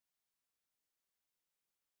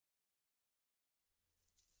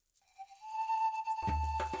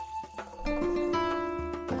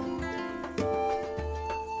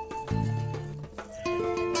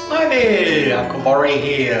Hi there, Uncle Maury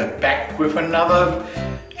here, back with another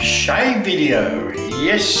shave video.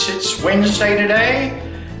 Yes, it's Wednesday today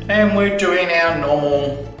and we're doing our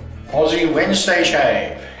normal Aussie Wednesday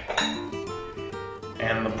shave.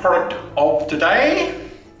 And the product of today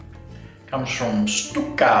comes from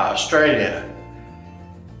Stuga Australia.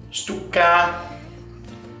 Stuga.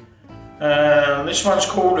 This one's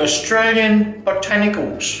called Australian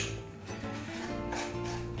Botanicals.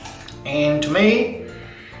 And to me,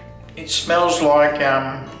 it smells like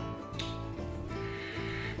a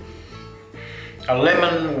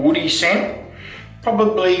lemon woody scent,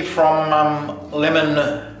 probably from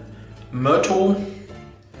lemon myrtle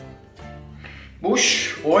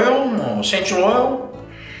bush oil or essential oil.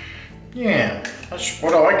 Yeah, that's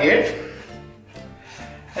what I get.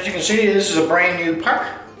 As you can see, this is a brand new puck.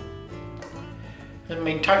 Hasn't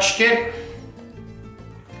been touched yet.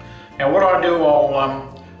 Now what I do,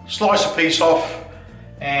 I'll slice a piece off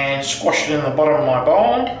and squash it in the bottom of my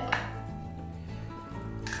bowl.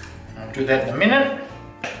 I'll do that in a minute.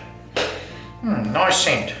 Nice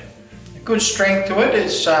scent. A good strength to it.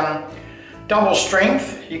 It's double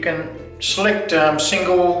strength. You can select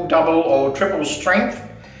single, double or triple strength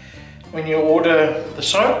when you order the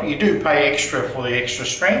soap. You do pay extra for the extra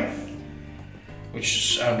strength, which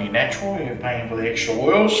is only natural. You're paying for the extra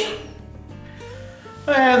oils.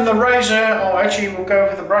 And the razor, we'll go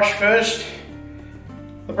with the brush first.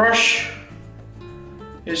 The brush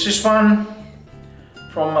is this one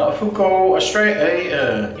from Fuko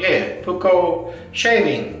Australia. Fuko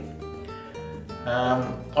shaving.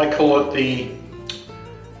 I call it the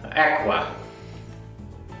Aqua.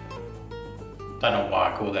 Don't know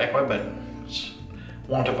why I call it Aqua, but it's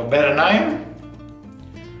want of a better name.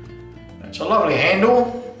 It's a lovely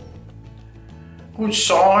handle, good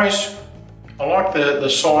size. I like the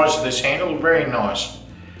size of this handle, very nice.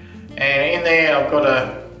 And in there I've got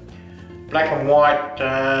a black and white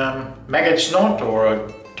maggot's knot or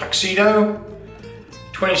a tuxedo,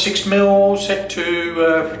 26mm set to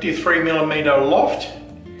 53mm loft.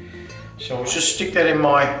 So I'll just stick that in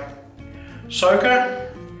my soaker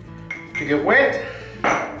to get wet.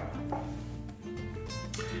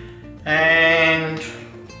 And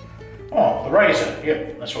the razor,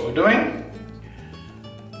 yep, that's what we're doing.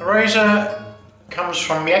 The razor comes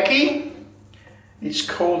from Yaqi. It's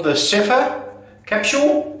called the Zephyr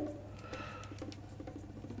capsule.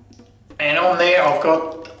 And on there I've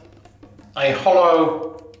got a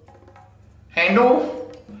hollow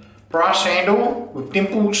handle, brass handle with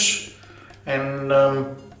dimples and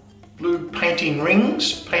blue painted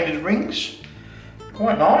rings.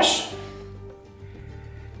 Quite nice.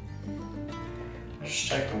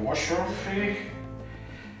 Just take the washer off here.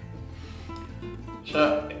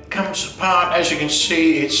 So it comes apart, as you can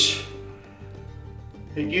see, it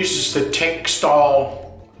uses the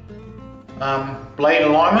textile blade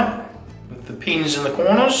alignment with the pins in the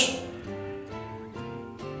corners,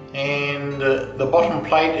 and the bottom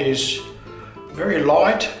plate is very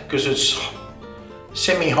light because it's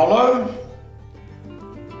semi-hollow.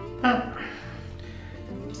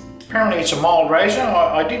 Apparently it's a mild razor.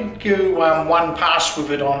 I did do one pass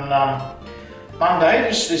with it on Monday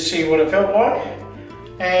just to see what it felt like,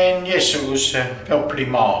 and yes, it was felt pretty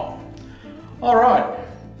mild. Alright,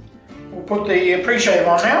 we'll put the pre-shave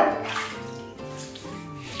on now.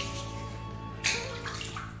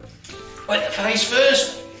 Wet the face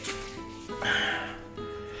first.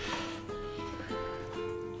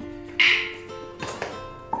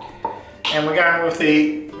 And we're going with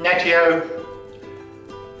the Natio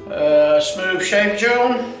smooth shave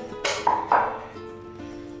gel.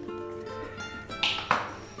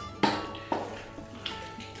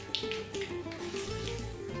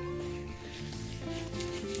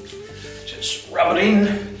 Just rub it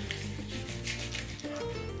in,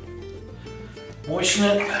 moisten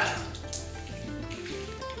it.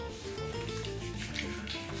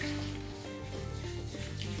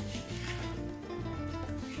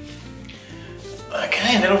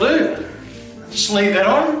 Okay, that'll do. Just leave that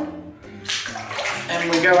on, and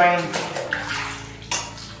we're going,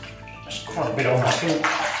 just quite a bit on, I think.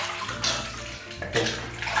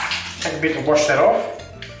 Take a bit to wash that off.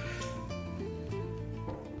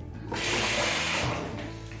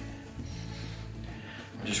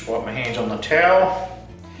 Just wipe my hands on the towel,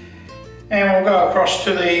 and we'll go across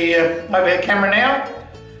to the overhead camera now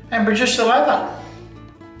and produce the lather.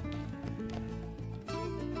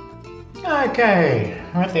 Okay,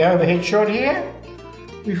 I'm at the overhead shot here.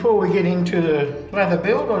 Before we get into the lather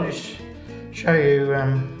build, I'll just show you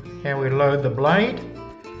how we load the blade.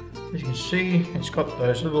 As you can see, it's got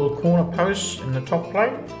those little corner posts in the top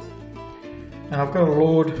plate. And I've got a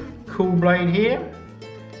Lord cool blade here.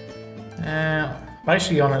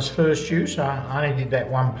 Basically on its first use. I only did that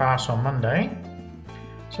one pass on Monday.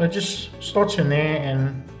 So it just slots in there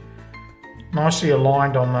and nicely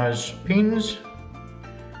aligned on those pins.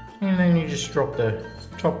 And then you just drop the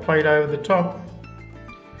top plate over the top.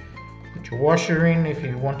 Put your washer in if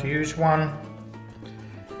you want to use one.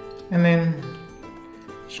 And then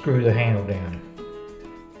screw the handle down.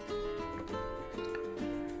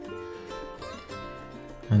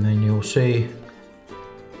 And then you'll see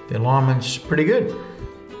the alignment's pretty good.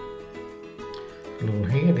 A little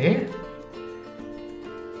hair there.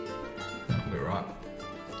 That'll be right.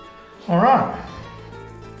 Alright.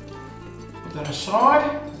 Put that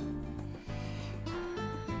aside.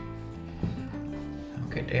 I'll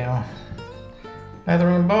get our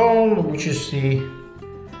lathering bowl, which is the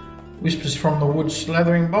Whispers from the Woods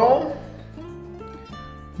lathering bowl.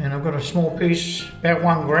 And I've got a small piece, about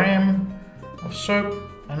 1 gram of soap,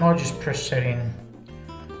 and I just press that in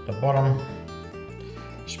the bottom,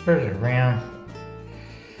 spread it around.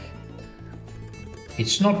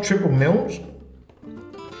 It's not triple milled,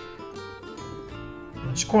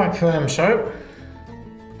 it's quite firm soap,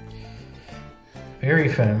 very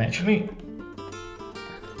firm actually,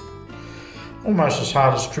 almost as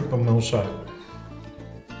hard as triple mill soap.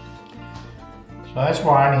 So that's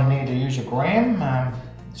why I only need to use 1 gram,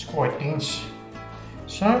 it's quite dense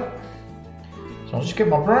soap. So I'll just get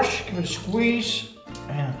my brush, give it a squeeze,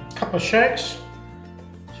 and a couple of shakes.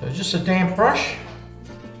 So just a damp brush,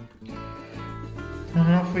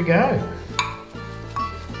 and off we go.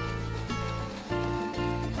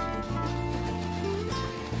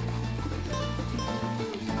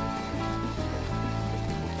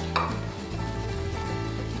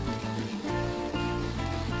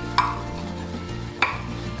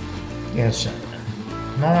 Yeah, it's a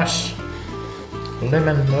nice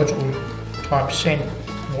lemon myrtle type scent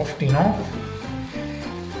wafting off.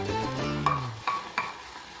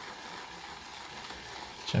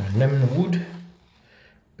 So lemon wood,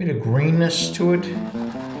 bit of greenness to it.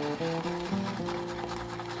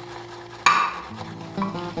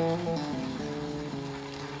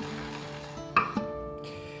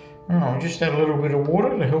 And I'll just add a little bit of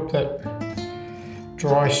water to help that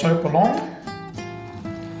dry soap along.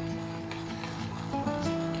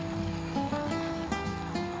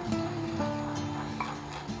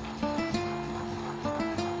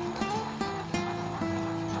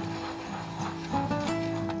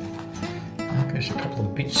 There's a couple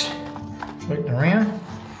of bits floating around.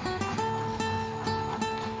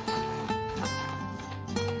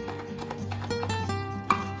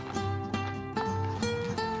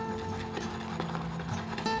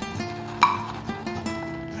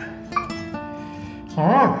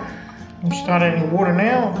 Alright, we'll start adding water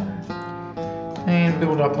now and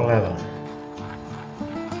build up the lather.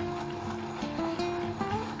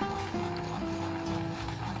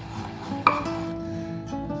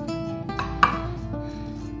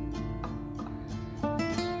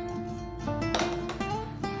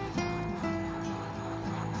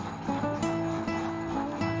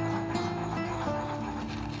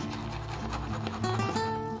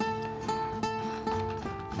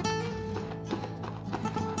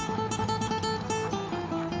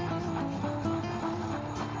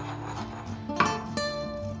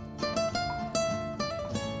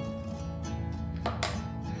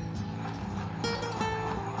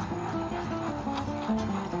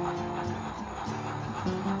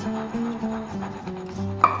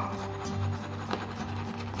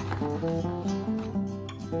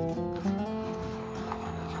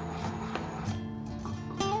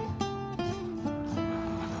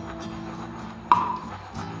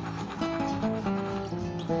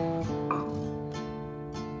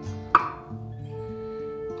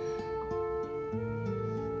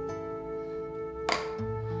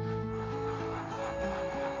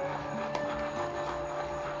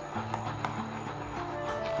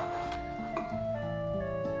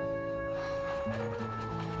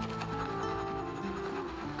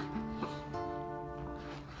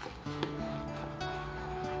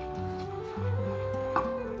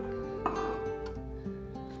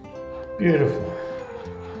 Beautiful.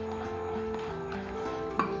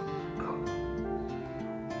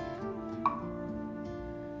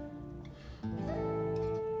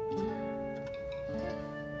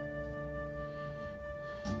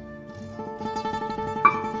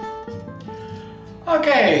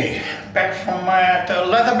 Okay, back from the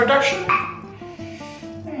leather production,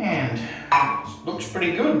 and it looks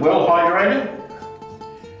pretty good, well hydrated,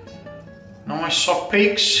 nice soft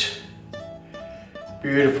peaks,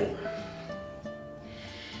 beautiful.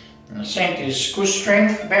 And the scent is good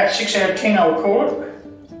strength, about 6 out of 10 I would call it.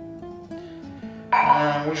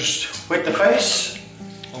 We'll just wet the face,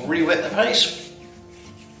 or re-wet the face,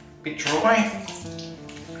 bit dry.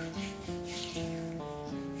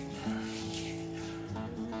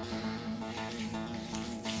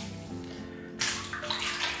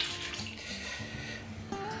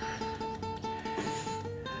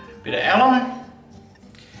 Bit of alum,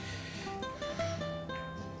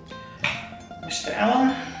 Mr.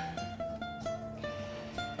 Alum,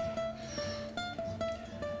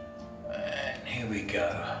 and here we go.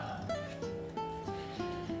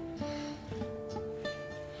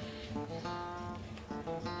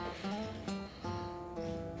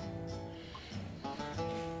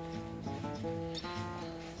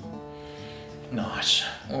 Nice.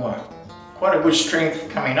 Oh, quite a good strength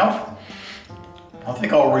coming off. I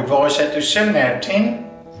think I'll revise that to 7 out of 10.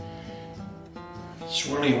 It's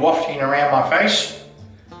really wafting around my face.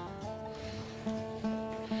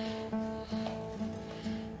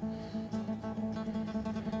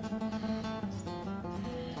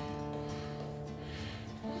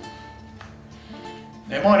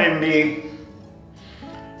 There might even be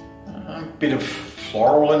a bit of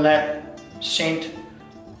floral in that scent.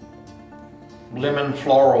 Lemon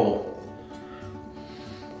floral,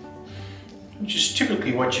 which is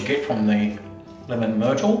typically what you get from the lemon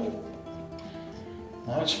myrtle.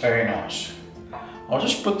 Well, that's very nice. I'll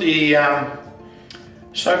just put the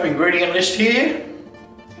soap ingredient list here.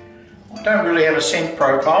 I don't really have a scent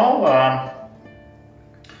profile.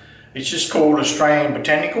 It's just called Australian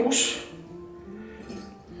Botanicals.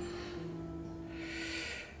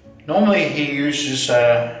 Normally he uses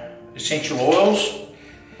essential oils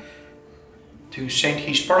to scent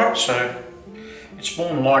his product, so it's more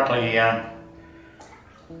than likely a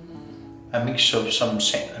mix of some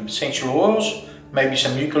essential oils, maybe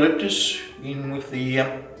some eucalyptus in with the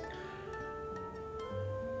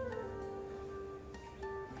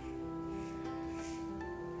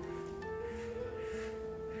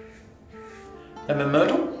lemon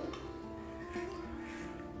myrtle.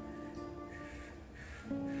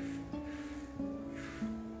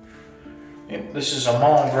 Yep, this is a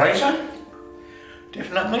mild razor,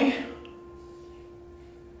 definitely.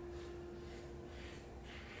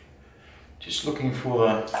 Just looking for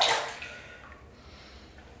the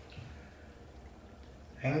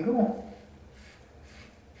angle.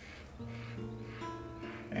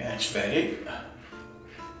 Yeah, that's about it.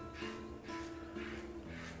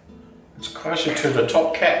 It's closer to the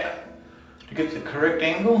top cap to get the correct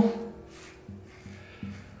angle.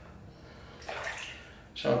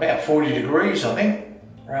 So about 40 degrees, I think,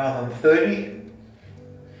 rather than 30.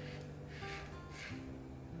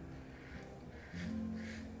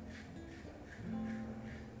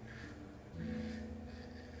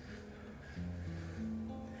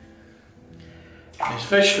 There's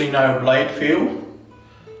virtually no blade feel.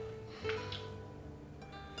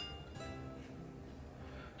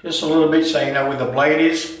 Just a little bit so you know where the blade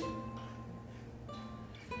is.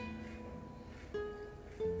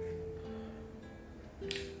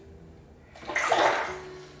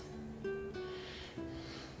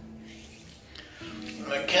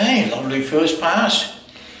 Okay, lovely first pass.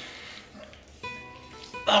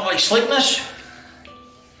 Lovely slickness.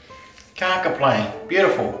 Can't complain.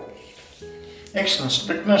 Beautiful. Excellent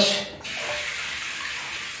slickness.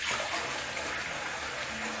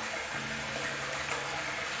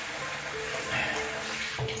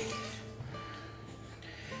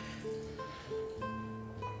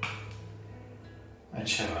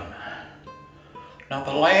 Let's have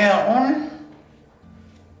another layer on.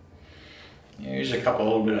 Use a couple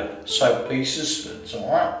of little bit of soap pieces, but it's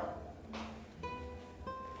alright.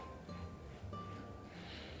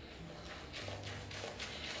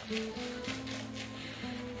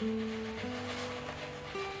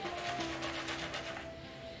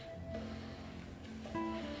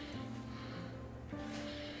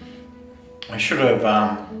 I should have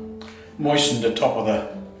moistened the top of the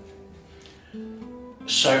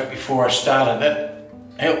soap before I started. That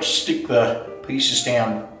helps stick the pieces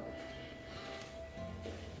down.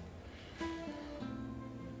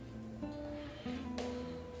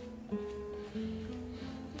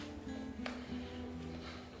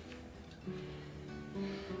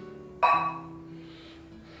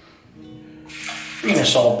 Being a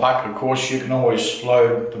solid puck, of course, you can always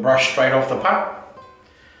load the brush straight off the puck.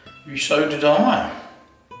 You so desire.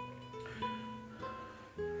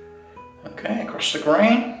 Okay, across the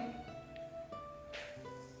green.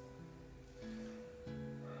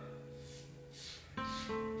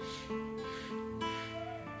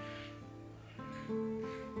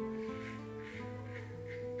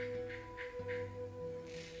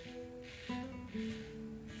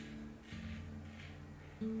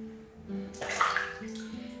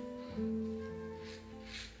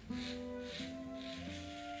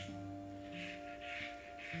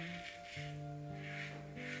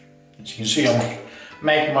 As you can see, I'm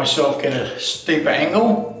making myself get a steeper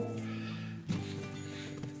angle.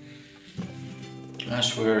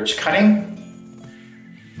 That's where it's cutting.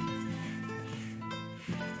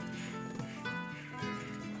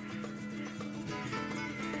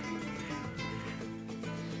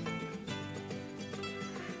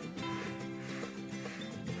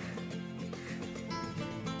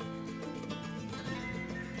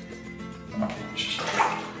 Not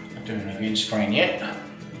doing a green screen yet.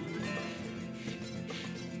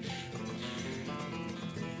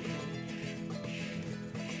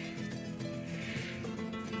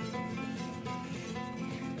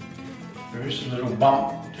 There is a little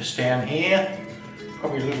bump just down here,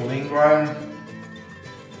 probably a little ingrown.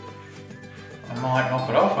 I might knock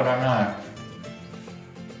it off, I don't know.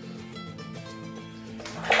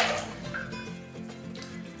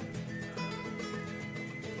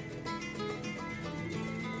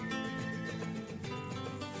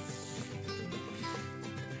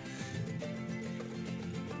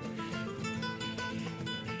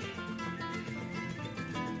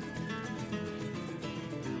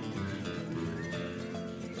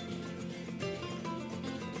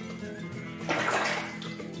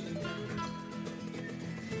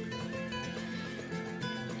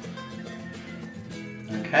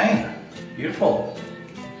 Okay, beautiful.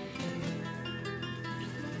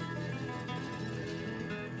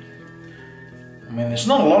 I mean, there's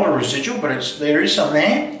not a lot of residual, but there is some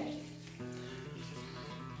there.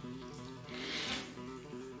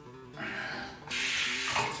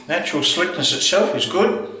 Natural slickness itself is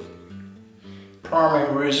good.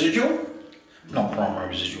 Primary residual, not primary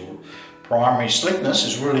residual, primary slickness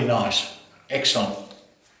is really nice. Excellent.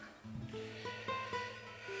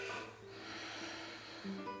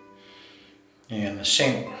 Yeah, and the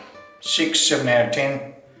scent, 6, 7 out of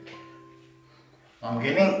 10 I'm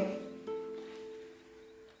getting.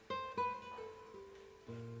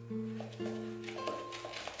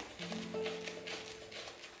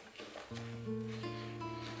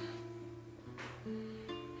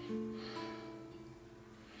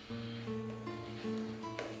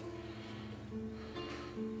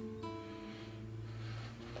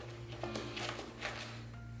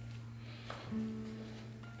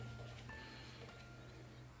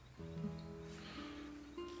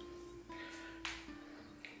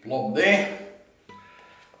 Blob there.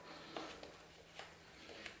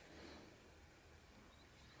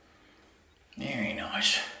 Very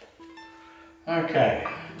nice. Okay.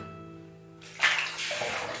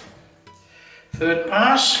 Third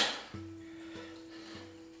pass.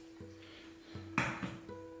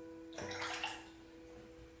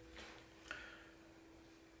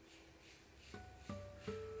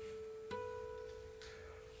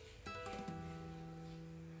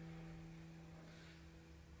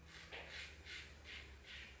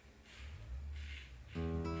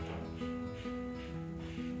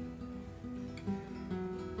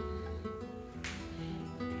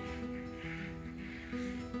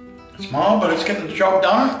 Small, but it's getting the job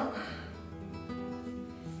done.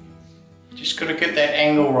 Just got to get that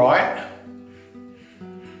angle right.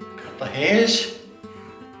 Cut the hairs.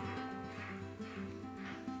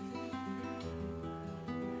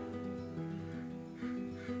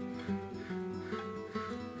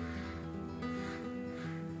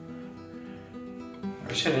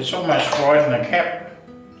 Like I said, it's almost right in the cap.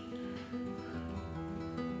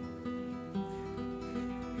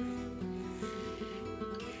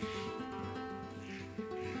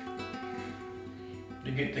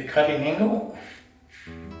 To get the cutting angle.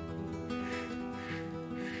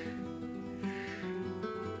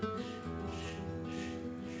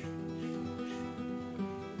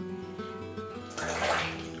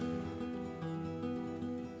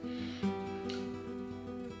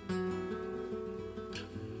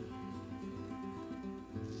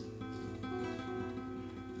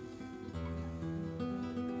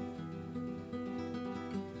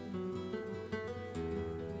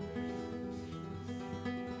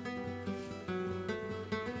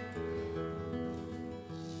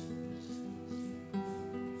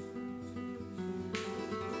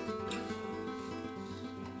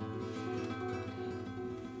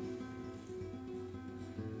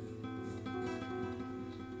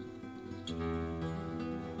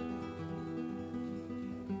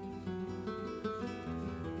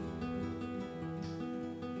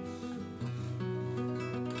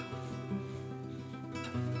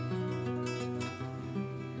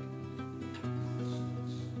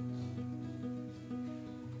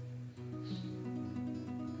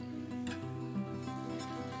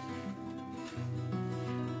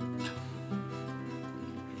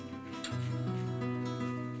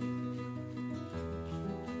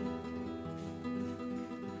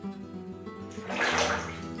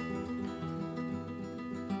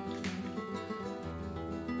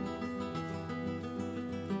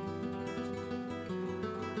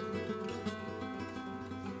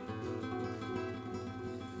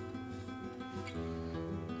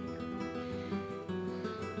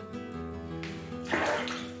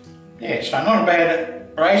 Yeah, so not a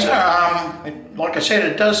bad razor. Like I said,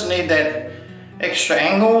 it does need that extra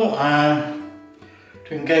angle to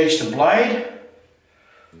engage the blade.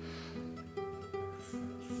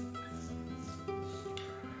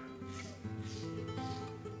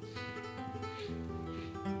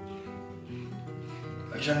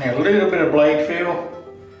 There's only a little bit of blade feel.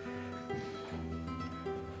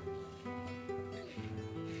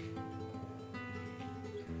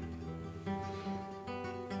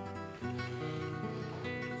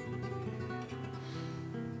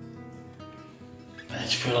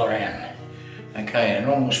 Let's feel around. Okay, a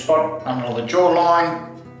normal spot under the jawline.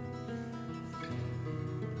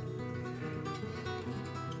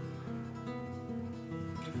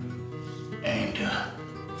 And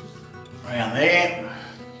around there.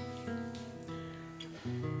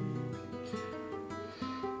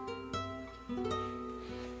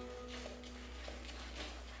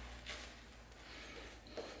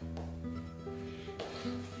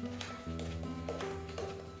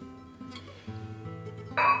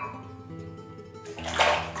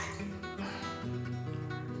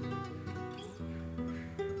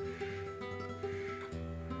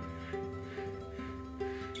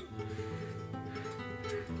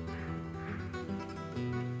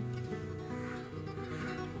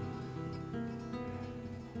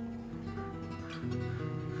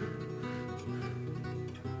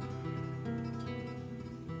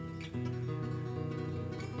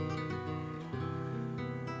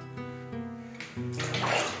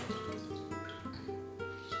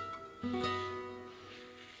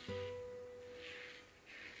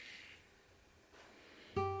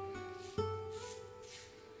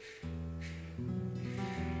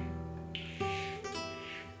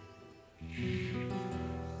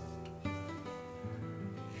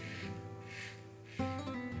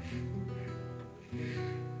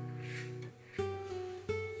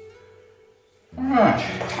 Alright,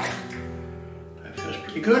 that feels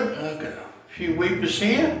pretty good. I've got a few weepers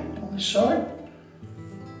here on this side.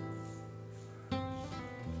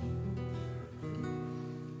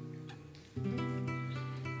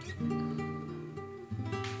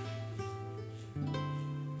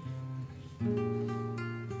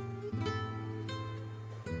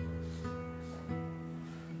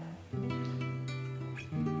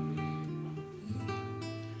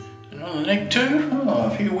 And on the neck too,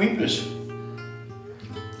 oh, a few weepers.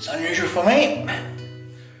 It's unusual for me,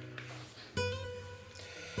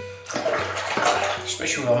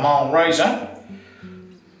 especially with a mild razor.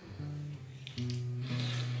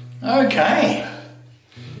 Okay,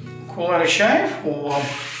 call that a shave, or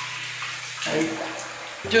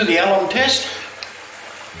do the alum test.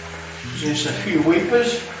 Just a few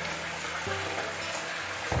weepers.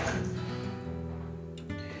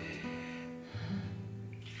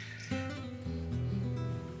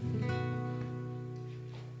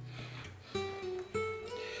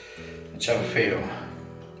 Let's have a feel.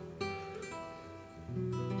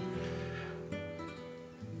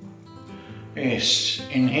 Yes,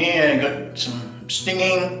 in here I got some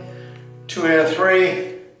stinging, 2 out of 3.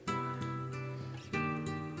 A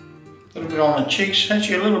little bit on the cheeks,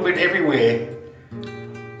 actually a little bit everywhere.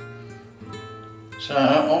 So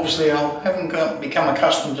obviously I haven't become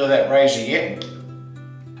accustomed to that razor yet.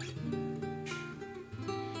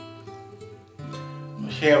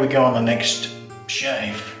 We'll see how we go on the next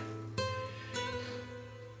shave.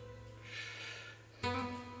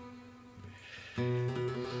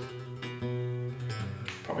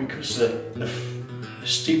 Probably because the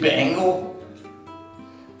steeper angle.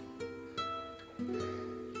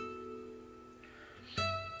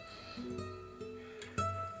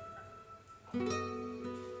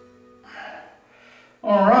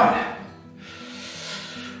 All right,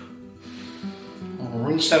 I'll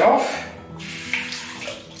rinse that off.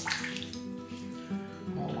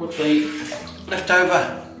 I'll put the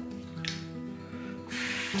leftover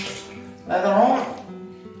lather on.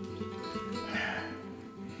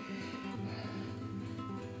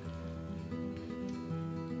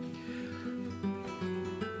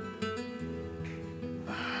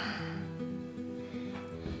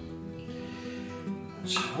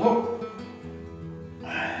 So, whoop.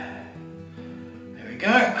 There we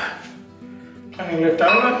go. Plenty left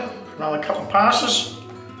over for another couple of passes.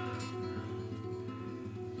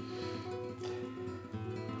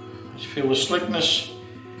 Just feel the slickness.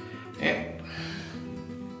 Yep.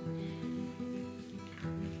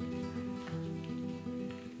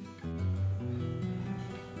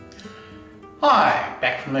 Hi,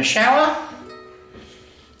 back from the shower.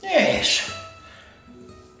 Yes.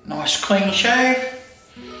 Nice clean shave.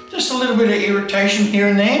 Just a little bit of irritation here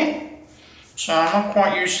and there. So I'm not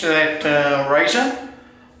quite used to that razor.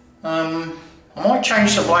 I might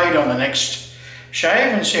change the blade on the next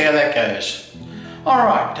shave and see how that goes.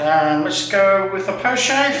 Alright, let's go with the post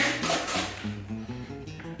shave.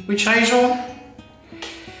 Witch hazel,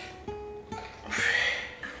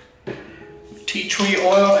 tea tree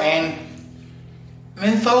oil and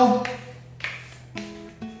menthol.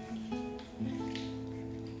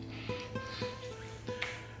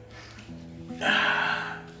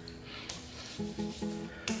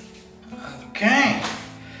 Okay,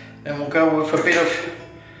 then we'll go with a bit of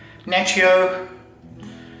Natio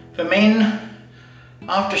for Men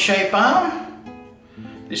aftershave balm.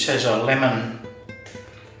 This has a lemon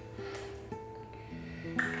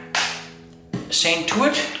scent to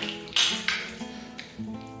it.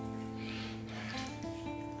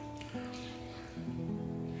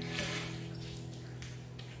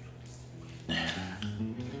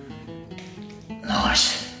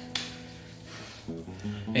 Nice.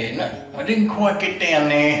 Yeah, no, I didn't quite get down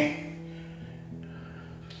there.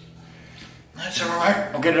 That's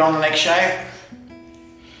alright, I'll get it on the next shave.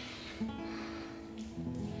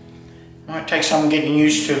 Might take some getting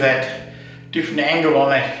used to that different angle on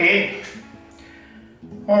that head.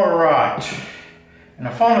 Alright, and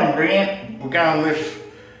the final ingredient, we're going with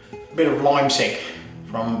a bit of lime sec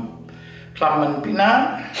from Clubman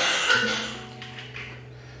Pinard.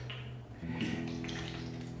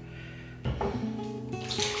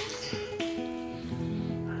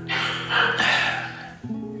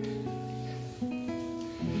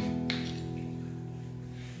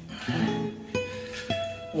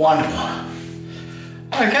 Wonderful.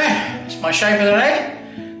 Okay, that's my shave of the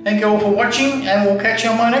day. Thank you all for watching, and we'll catch you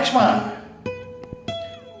on my next one.